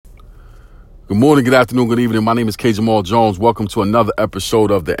Good morning, good afternoon, good evening. My name is K. Jamal Jones. Welcome to another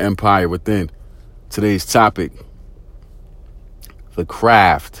episode of The Empire Within. Today's topic, the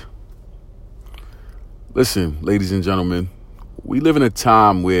craft. Listen, ladies and gentlemen, we live in a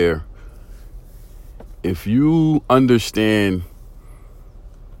time where if you understand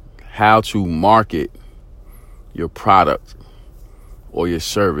how to market your product or your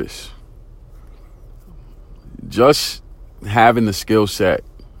service, just having the skill set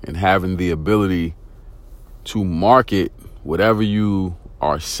and having the ability to market whatever you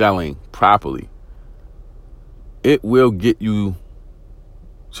are selling properly, it will get you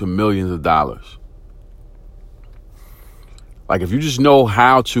to millions of dollars. Like if you just know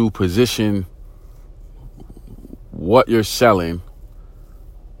how to position what you're selling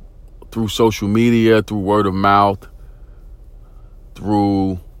through social media, through word of mouth,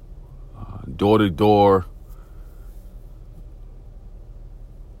 through door-to-door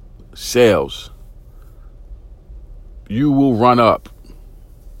sales, you will run up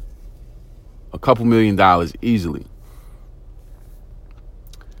a couple $1 million easily.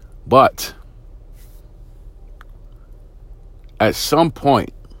 But at some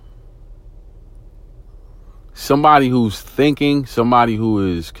point, somebody who's thinking, somebody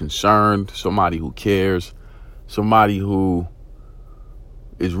who is concerned, somebody who cares, somebody who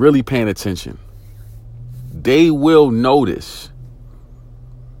is really paying attention, they will notice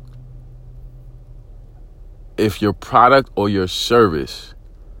if your product or your service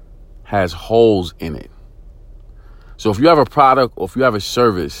has holes in it. So if you have a product or if you have a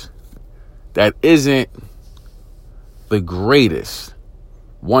service that isn't the greatest,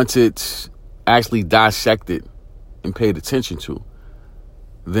 once it's actually dissected and paid attention to,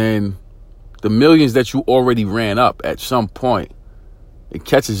 then the millions that you already ran up at some point, it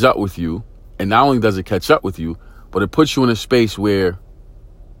catches up with you. And not only does it catch up with you, but it puts you in a space where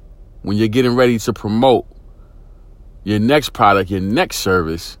when you're getting ready to promote your next product, your next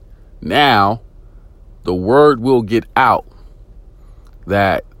service, now the word will get out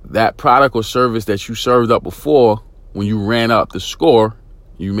that that product or service that you served up before, when you ran up the score,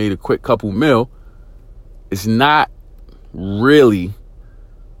 you made a quick couple mil, it's not really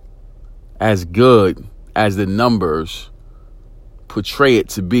as good as the numbers portray it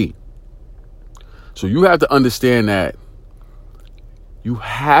to be. So you have to understand that you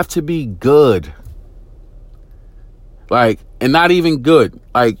have to be good. And not even good.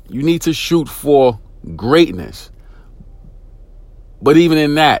 You need to shoot for greatness. But even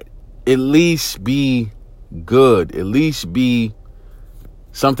in that, at least be good. At least be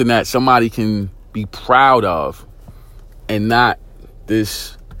something that somebody can be proud of, and not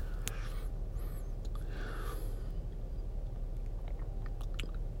this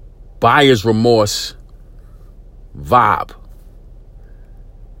buyer's remorse vibe.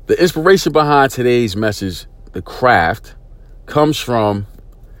 The inspiration behind today's message, the craft, comes from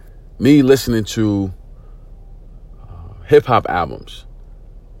me listening to hip hop albums.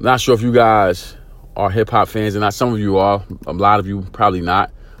 Not sure if you guys are hip hop fans, and not some of you are. A lot of you probably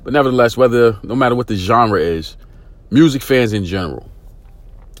not. But nevertheless, no matter what the genre is, music fans in general,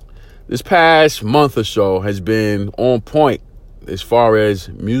 this past month or so has been on point as far as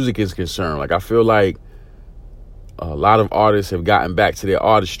music is concerned. I feel like a lot of artists have gotten back to their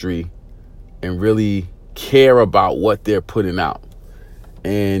artistry and really care about what they're putting out.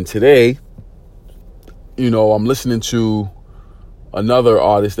 And today, I'm listening to another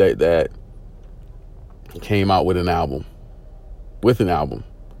artist that came out with an album.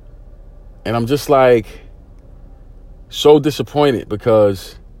 And I'm just so disappointed,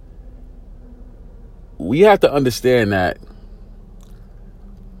 because we have to understand that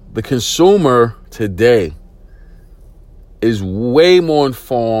the consumer today is way more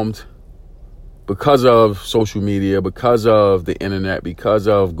informed because of social media, because of the internet, because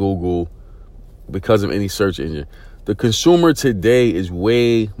of Google, because of any search engine. The consumer today is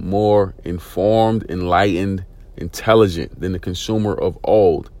way more informed, enlightened, intelligent than the consumer of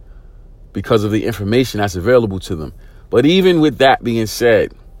old because of the information that's available to them. But even with that being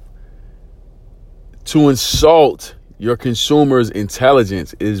said, to insult your consumer's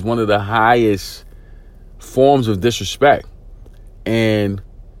intelligence is one of the highest forms of disrespect. And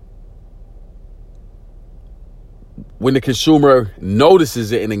when the consumer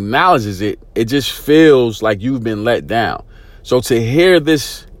notices it and acknowledges it, it just feels like you've been let down. So to hear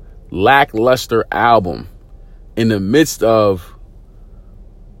this lackluster album in the midst of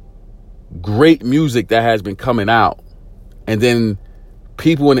great music that has been coming out, and then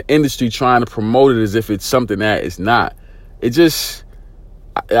people in the industry trying to promote it as if it's something that it's not,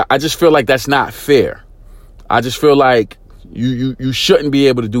 I just feel like that's not fair. I just feel like You shouldn't be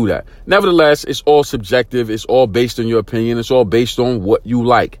able to do that. Nevertheless, it's all subjective. It's all based on your opinion. It's all based on what you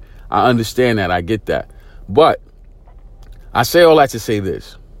like. I understand that. I get that. But I say all that to say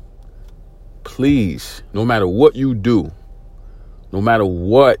this. Please, no matter what you do, no matter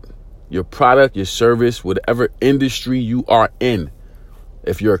what your product, your service, whatever industry you are in,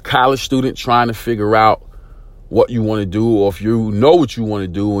 if you're a college student trying to figure out what you want to do, or if you know what you want to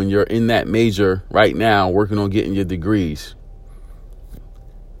do and you're in that major right now working on getting your degrees,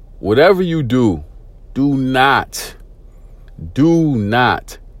 whatever you do, do not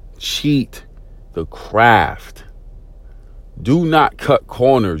cheat the craft. Do not cut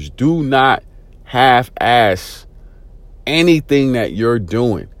corners. Do not half-ass anything that you're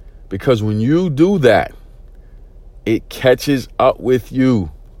doing. Because when you do that, it catches up with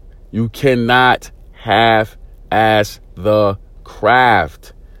you. You cannot half-ass the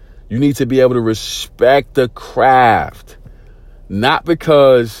craft. You need to be able to respect the craft. Not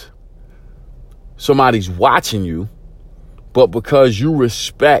because somebody's watching you, but because you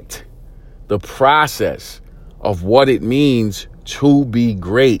respect the process of what it means to be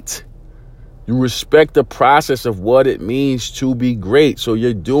great. You respect the process of what it means to be great. So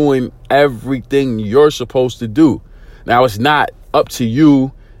you're doing everything you're supposed to do. Now, it's not up to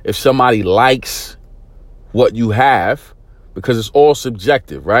you if somebody likes what you have, because it's all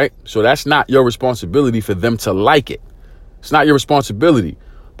subjective, right? So that's not your responsibility for them to like it. It's not your responsibility.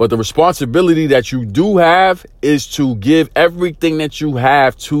 But the responsibility that you do have is to give everything that you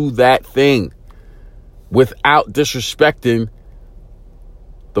have to that thing without disrespecting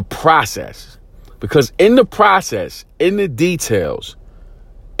the process. Because in the process, in the details,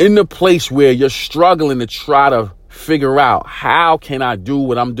 in the place where you're struggling to try to figure out how can I do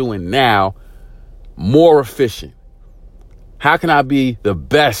what I'm doing now more efficient? How can I be the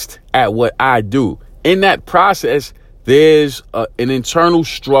best at what I do? In that process, there's an internal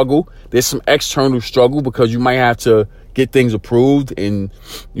struggle. There's some external struggle because you might have to get things approved and,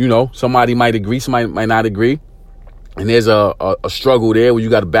 somebody might agree, somebody might not agree. And there's a struggle there where you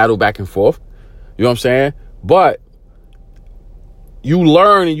got to battle back and forth. You know what I'm saying? But you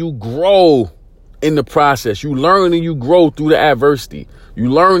learn and you grow in the process. You learn and you grow through the adversity. You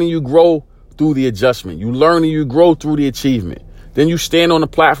learn and you grow through the adjustment. You learn and you grow through the achievement. Then you stand on the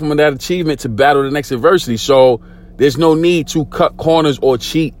platform of that achievement to battle the next adversity. So there's no need to cut corners or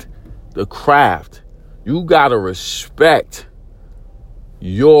cheat the craft. You got to respect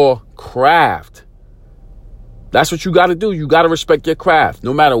your craft. That's what you got to do. You got to respect your craft.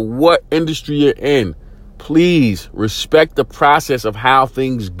 No matter what industry you're in, please respect the process of how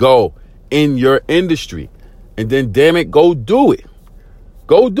things go in your industry. And then, damn it, go do it.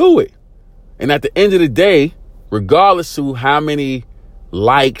 Go do it. And at the end of the day, regardless of how many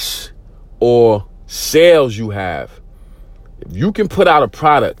likes or sales you have, if you can put out a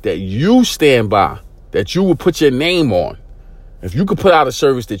product that you stand by, that you will put your name on, if you can put out a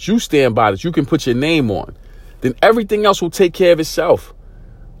service that you stand by, that you can put your name on, then everything else will take care of itself.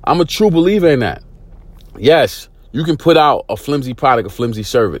 I'm a true believer in that. Yes, you can put out a flimsy product, a flimsy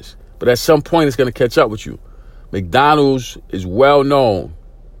service, but at some point it's going to catch up with you. McDonald's is well known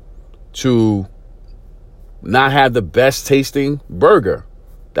to not have the best tasting burger.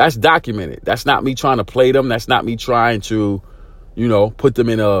 That's documented. That's not me trying to play them. That's not me trying to, put them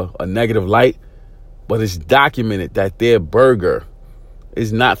in a negative light. But it's documented that their burger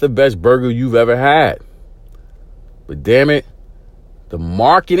is not the best burger you've ever had. But damn it, the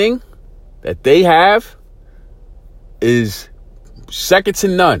marketing that they have is second to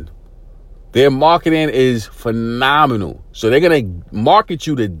none. Their marketing is phenomenal. So they're going to market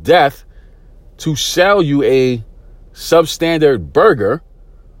you to death to sell you a substandard burger.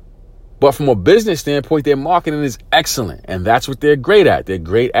 But from a business standpoint, their marketing is excellent. And that's what they're great at. They're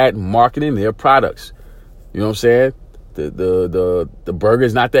great at marketing their products. You know what I'm saying? The burger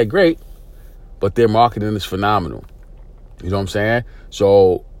is not that great, but their marketing is phenomenal. You know what I'm saying?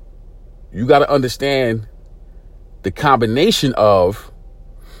 So you got to understand the combination of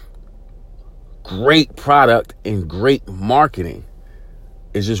great product and great marketing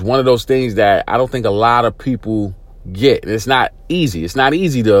is just one of those things that I don't think a lot of people get. And it's not easy. It's not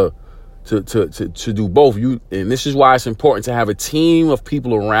easy to do both. And this is why it's important to have a team of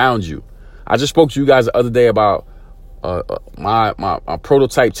people around you. I just spoke to you guys the other day about my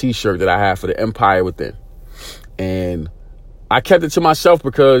prototype t-shirt that I have for the Empire Within. And I kept it to myself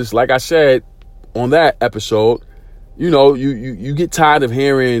because, like I said on that episode, you get tired of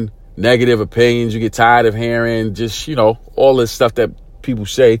hearing negative opinions. You get tired of hearing just, all this stuff that people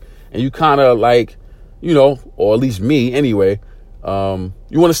say. And you kind of or at least me anyway,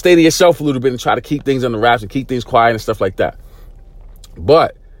 You want to stay to yourself a little bit and try to keep things under wraps and keep things quiet and stuff like that.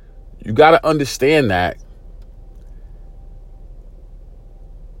 But you got to understand that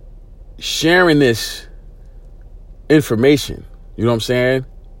sharing this information, you know what I'm saying,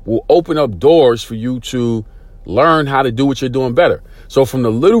 will open up doors for you to learn how to do what you're doing better. So from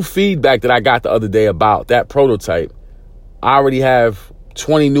the little feedback that I got the other day about that prototype, I already have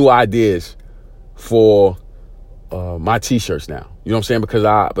 20 new ideas for my t-shirts now. You know what I'm saying?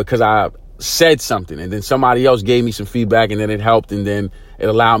 Because I said something and then somebody else gave me some feedback and then it helped and then it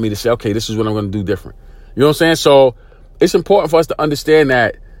allowed me to say, okay, this is what I'm going to do different. You know what I'm saying? So it's important for us to understand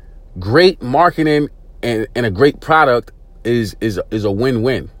that great marketing and a great product is a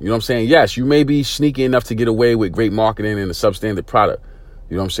win-win. You know what I'm saying? Yes, you may be sneaky enough to get away with great marketing and a substandard product.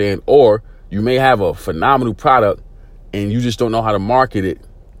 You know what I'm saying? Or you may have a phenomenal product and you just don't know how to market it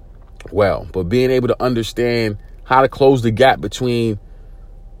well. But being able to understand how to close the gap between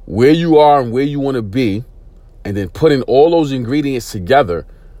where you are and where you want to be, and then putting all those ingredients together,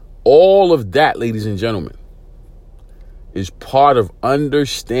 all of that, ladies and gentlemen, is part of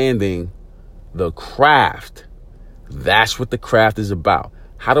understanding the craft. That's what the craft is about.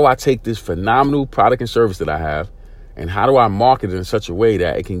 How do I take this phenomenal product and service that I have, and how do I market it in such a way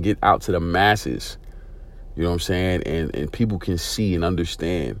that it can get out to the masses? You know what I'm saying? And people can see and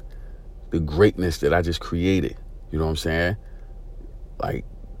understand the greatness that I just created. You know what I'm saying? Like,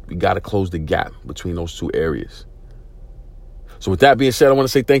 we got to close the gap between those two areas. So with that being said, I want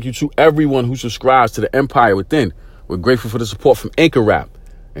to say thank you to everyone who subscribes to the Empire Within. We're grateful for the support from Anchor Rap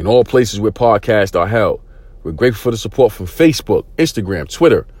and all places where podcasts are held. We're grateful for the support from Facebook, Instagram,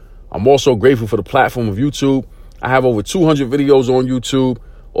 Twitter. I'm also grateful for the platform of YouTube. I have over 200 videos on YouTube.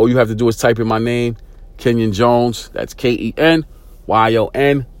 All you have to do is type in my name, Kenyon Jones. That's Kenyon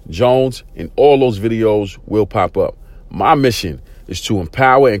Jones. And all those videos will pop up. My mission is to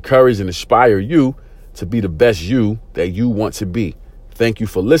empower, encourage, and inspire you to be the best you that you want to be. Thank you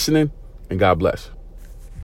for listening, and God bless.